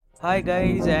Hi,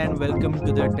 guys, and welcome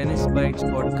to the Tennis Bites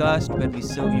podcast where we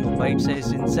serve you bite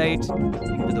sized insights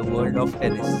into the world of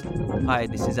tennis. Hi,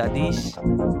 this is Adish.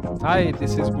 Hi,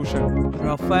 this is Bhushan.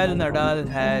 Rafael Nadal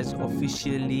has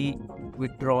officially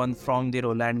withdrawn from the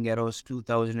Roland Garros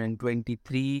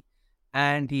 2023,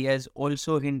 and he has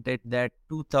also hinted that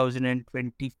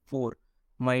 2024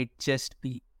 might just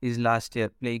be his last year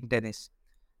playing tennis.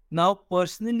 Now,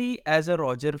 personally, as a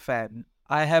Roger fan,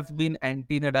 I have been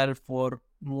anti Nadal for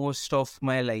most of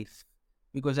my life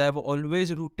because I have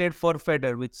always rooted for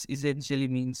Federer, which essentially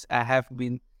means I have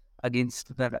been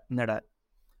against Nadal.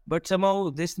 But somehow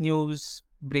this news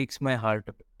breaks my heart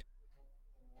a bit.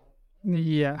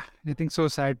 Yeah, I think so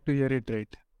sad to hear it,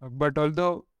 right? But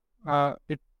although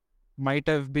it might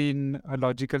have been a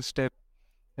logical step,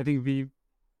 I think we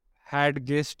had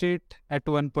guessed it at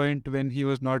one point when he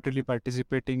was not really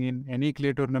participating in any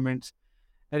clay tournaments.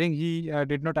 I think he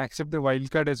did not accept the wild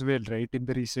card as well, right? In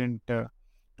the recent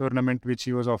tournament which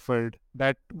he was offered,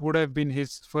 that would have been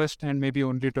his first and maybe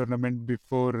only tournament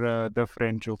before the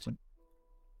French Open.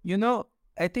 You know,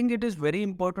 I think it is very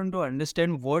important to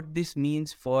understand what this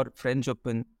means for French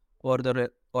Open or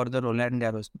the Roland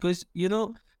Garros because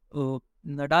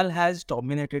Nadal has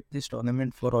dominated this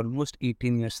tournament for almost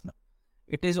 18 years now.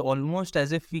 It is almost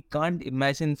as if we can't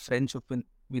imagine French Open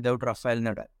without Rafael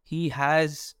Nadal. He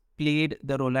has played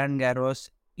the Roland Garros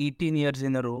 18 years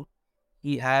in a row.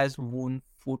 He has won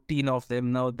 14 of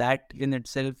them. Now that in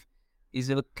itself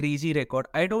is a crazy record.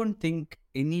 I don't think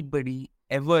anybody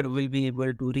ever will be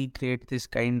able to recreate this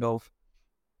kind of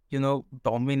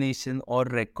domination or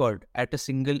record at a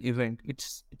single event.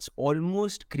 It's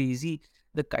almost crazy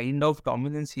the kind of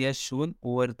dominance he has shown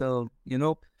over the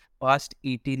past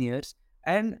 18 years.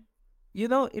 And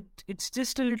it's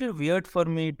just a little weird for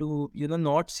me to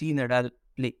not see Nadal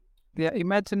play. Yeah,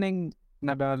 imagining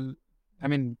Nadal,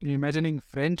 imagining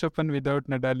French Open without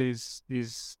Nadal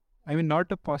is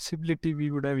not a possibility we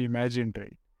would have imagined,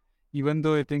 right? Even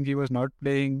though I think he was not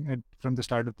playing from the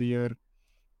start of the year,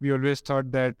 we always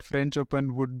thought that French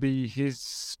Open would be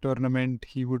his tournament.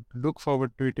 He would look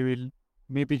forward to it. He will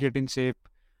maybe get in shape,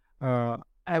 uh,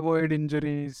 avoid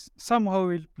injuries. Somehow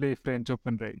he'll play French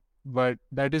Open, right? But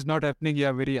that is not happening.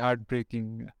 Yeah, very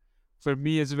heartbreaking for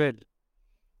me as well.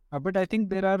 But I think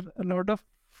there are a lot of,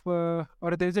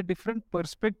 or there's a different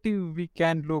perspective we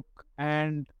can look.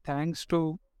 And thanks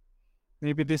to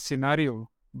maybe this scenario,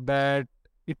 that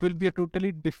it will be a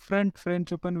totally different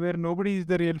French Open where nobody is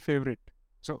the real favorite.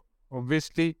 So,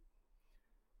 obviously,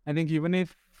 I think even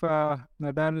if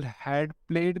Nadal had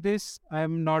played this,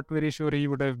 I'm not very sure he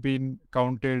would have been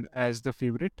counted as the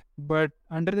favorite. But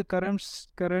under the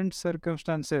current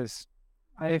circumstances,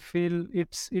 I feel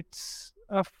it's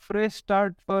a fresh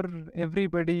start for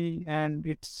everybody, and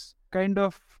it's kind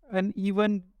of an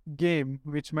even game,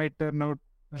 which might turn out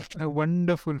a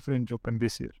wonderful French Open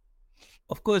this year.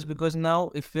 Of course, because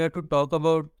now if we are to talk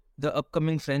about the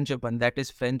upcoming French Open, that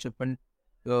is French Open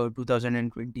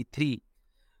 2023.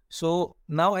 So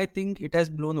now I think it has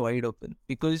blown wide open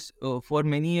because for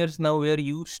many years now we are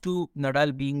used to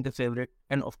Nadal being the favorite,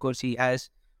 and of course he has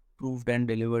proved and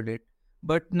delivered it.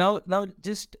 But now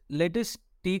just let us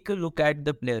take a look at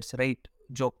the players, right?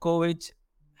 Djokovic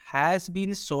has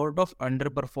been sort of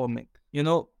underperforming,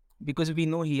 because we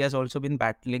know he has also been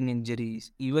battling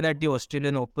injuries. Even at the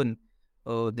Australian Open,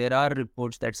 there are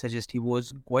reports that suggest he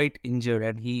was quite injured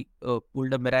and he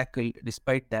pulled a miracle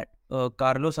despite that.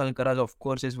 Carlos Alcaraz, of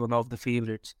course, is one of the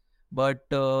favorites. But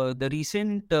the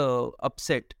recent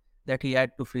upset that he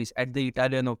had to face at the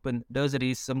Italian Open does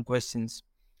raise some questions.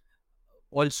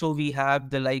 Also, we have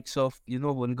the likes of,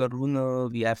 Holger Rune,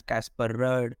 we have Casper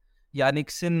Rudd, Yannick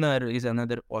Sinner is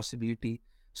another possibility.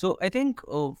 So I think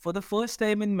for the first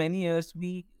time in many years,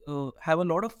 we have a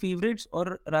lot of favorites,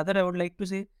 or rather, I would like to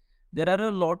say, there are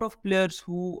a lot of players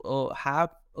who have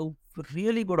a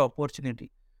really good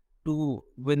opportunity to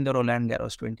win the Roland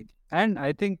Garros 20. And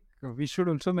I think we should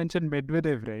also mention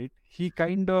Medvedev, right? He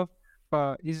kind of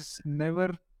is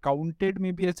never counted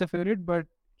maybe as a favorite, but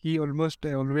he almost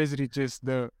always reaches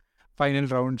the final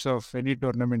rounds of any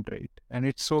tournament, right? And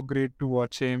it's so great to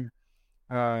watch him.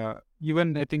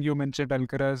 Even I think you mentioned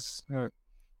Alcaraz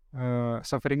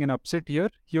suffering an upset here.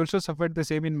 He also suffered the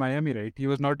same in Miami, right? He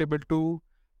was not able to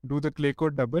do the clay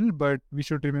court double, but we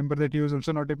should remember that he was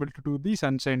also not able to do the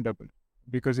sunshine double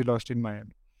because he lost in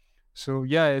Miami. So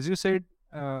yeah, as you said,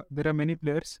 there are many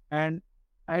players, and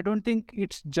I don't think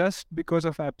it's just because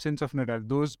of absence of Nadal.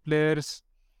 Those players,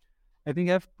 I think,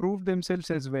 have proved themselves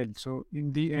as well. So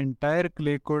in the entire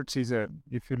clay court season,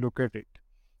 if you look at it,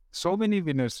 so many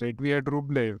winners, right? We had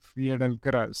Rublev, we had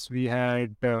Alcaraz, we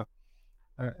had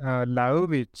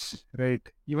Laovic, right?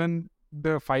 Even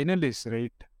the finalists,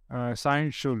 right?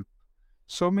 Sainz Schulp.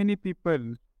 So many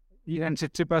people, and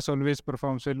Tsitsipas always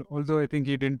performs well. Although I think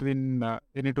he didn't win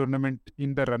any tournament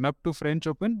in the run-up to French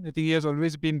Open. I think he has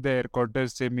always been there,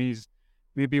 quarters, semis.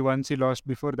 Maybe once he lost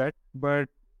before that, but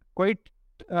quite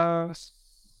uh, s-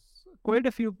 quite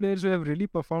a few players who have really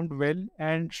performed well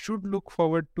and should look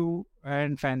forward to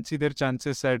and fancy their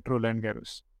chances at Roland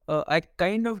Garros. I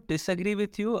kind of disagree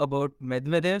with you about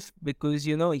Medvedev because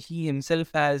he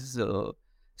himself has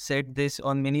said this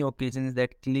on many occasions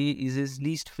that clay is his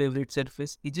least favorite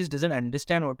surface. He just doesn't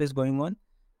understand what is going on,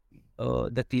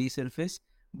 the clay surface.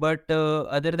 But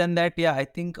other than that, yeah, I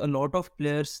think a lot of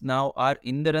players now are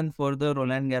in the run for the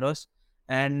Roland Garros,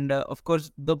 and of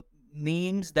course the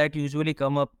names that usually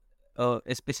come up,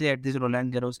 especially at this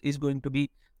Roland Garros, is going to be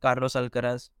Carlos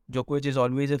Alcaraz. Djokovic is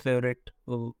always a favorite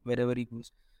wherever he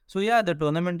goes. So yeah, the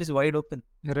tournament is wide open.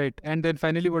 Right. And then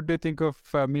finally, what do you think of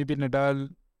maybe Nadal?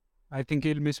 I think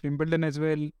he'll miss Wimbledon as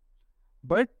well,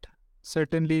 but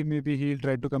certainly maybe he'll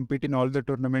try to compete in all the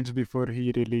tournaments before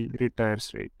he really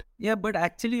retires, right? Yeah, but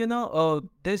actually,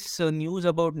 this news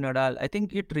about Nadal, I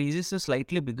think it raises a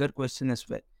slightly bigger question as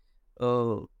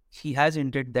well. He has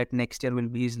hinted that next year will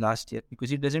be his last year because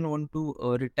he doesn't want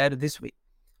to retire this way,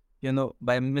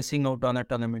 by missing out on a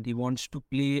tournament. He wants to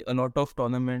play a lot of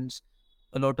tournaments,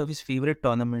 a lot of his favorite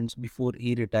tournaments before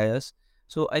he retires.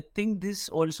 So I think this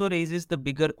also raises the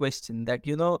bigger question that,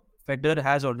 Federer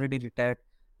has already retired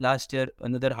last year,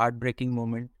 another heartbreaking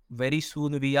moment. Very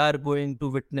soon we are going to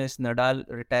witness Nadal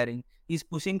retiring. He's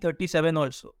pushing 37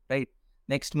 also, right?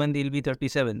 Next month he'll be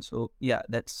 37. So yeah,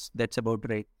 that's about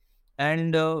right.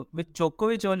 And with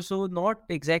Djokovic also, not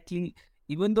exactly,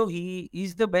 even though he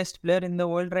is the best player in the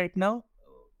world right now,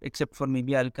 except for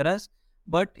maybe Alcaraz,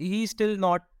 but he's still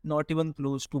not even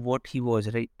close to what he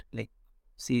was, right? Like,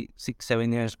 see, 6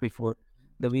 7 years before,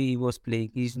 the way he was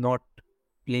playing, he's not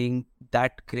playing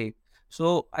that great.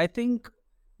 So I think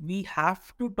we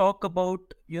have to talk about,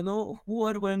 who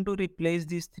are going to replace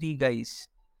these three guys,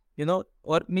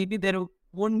 or maybe there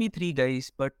won't be three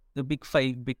guys, but the big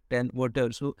five, big ten,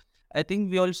 whatever. So I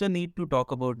think we also need to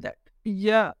talk about that.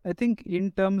 Yeah, I think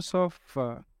in terms of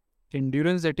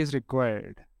endurance that is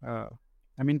required,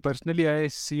 I mean, personally, I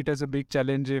see it as a big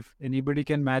challenge if anybody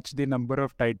can match the number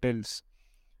of titles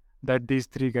that these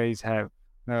three guys have.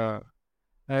 Uh,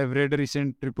 I've read a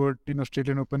recent report in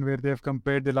Australian Open where they have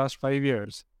compared the last 5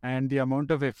 years and the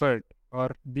amount of effort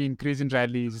or the increase in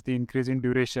rallies, the increase in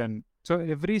duration. So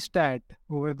every stat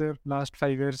over the last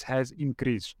 5 years has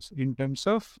increased in terms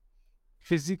of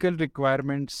physical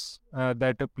requirements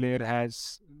that a player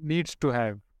has needs to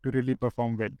have to really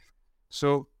perform well.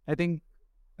 So I think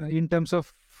in terms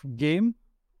of game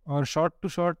or shot to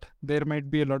shot, there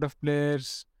might be a lot of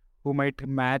players who might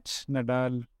match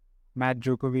Nadal, match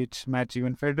Djokovic, match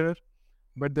even Federer,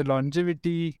 but the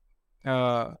longevity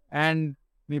and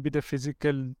maybe the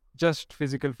physical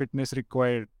fitness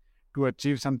required to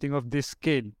achieve something of this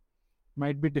scale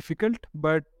might be difficult.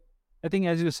 But I think,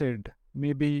 as you said,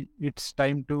 maybe it's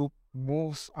time to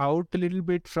move out a little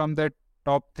bit from that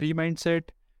top three mindset.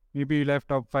 Maybe we'll have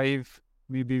top five,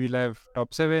 maybe we'll have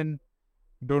top seven.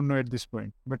 Don't know at this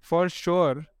point. But for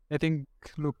sure, I think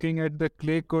looking at the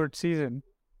clay court season,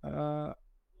 uh,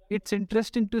 it's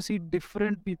interesting to see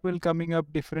different people coming up,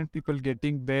 different people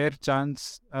getting their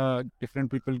chance,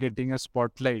 different people getting a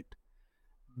spotlight.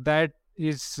 That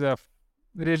is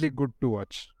really good to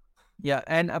watch. Yeah,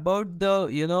 and about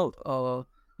the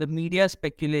media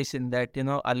speculation that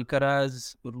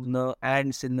Alcaraz, Rune,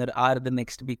 and Sinner are the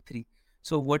next big three.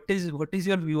 So what is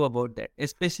your view about that,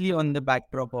 especially on the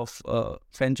backdrop of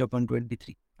French Open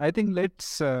 23? I think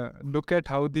let's look at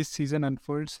how this season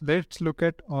unfolds. Let's look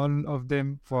at all of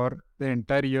them for the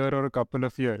entire year or a couple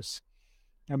of years.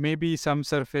 Maybe some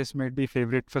surface might be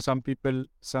favorite for some people.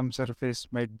 Some surface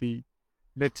might be,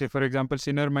 let's say, for example,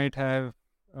 Sinner might have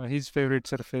his favorite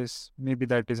surface. Maybe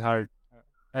that is hard.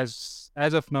 As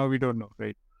of now, we don't know,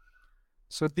 right?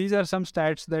 So these are some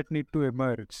stats that need to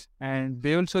emerge, and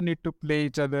they also need to play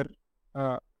each other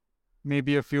uh,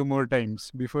 maybe a few more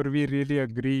times before we really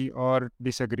agree or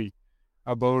disagree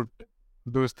about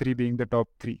those three being the top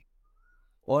three.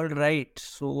 All right,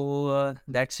 so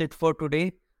that's it for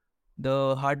today.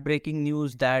 The heartbreaking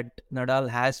news that Nadal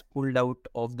has pulled out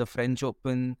of the French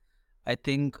Open. I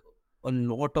think a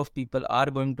lot of people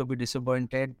are going to be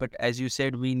disappointed, but as you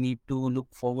said, we need to look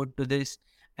forward to this.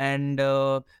 And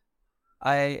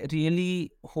I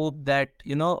really hope that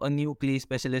a new clay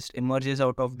specialist emerges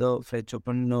out of the French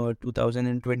Open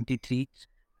 2023.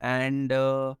 And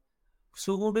so,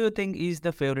 who do you think is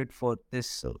the favorite for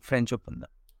this French Open?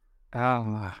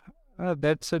 Ah,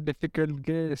 That's a difficult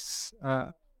guess.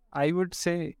 I would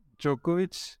say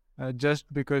Djokovic,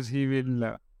 just because he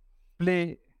will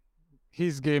play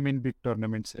his game in big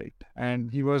tournaments, right?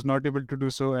 And he was not able to do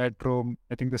so at Rome.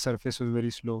 I think the surface was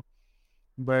very slow.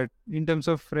 But in terms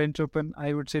of French Open,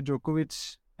 I would say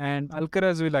Djokovic, and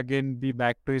Alcaraz will again be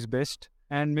back to his best.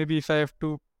 And maybe if I have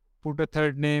to put a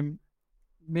third name,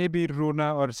 maybe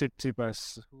Runa or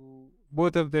Tsitsipas, who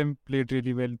both of them played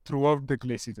really well throughout the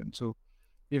clay season. So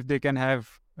if they can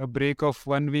have a break of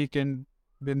 1 week and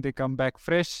then they come back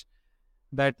fresh,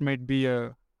 that might be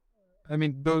a. I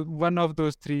mean, one of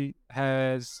those three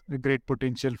has a great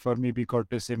potential for maybe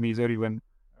quarter semis or even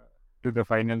to the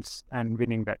finals and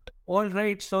winning that. All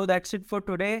right, so that's it for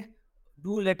today.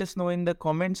 Do let us know in the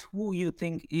comments who you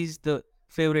think is the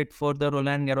favorite for the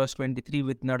Roland Garros 23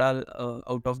 with Nadal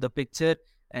out of the picture.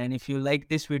 And if you like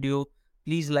this video,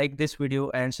 please like this video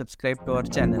and subscribe to our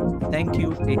channel. Thank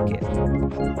you. Take care.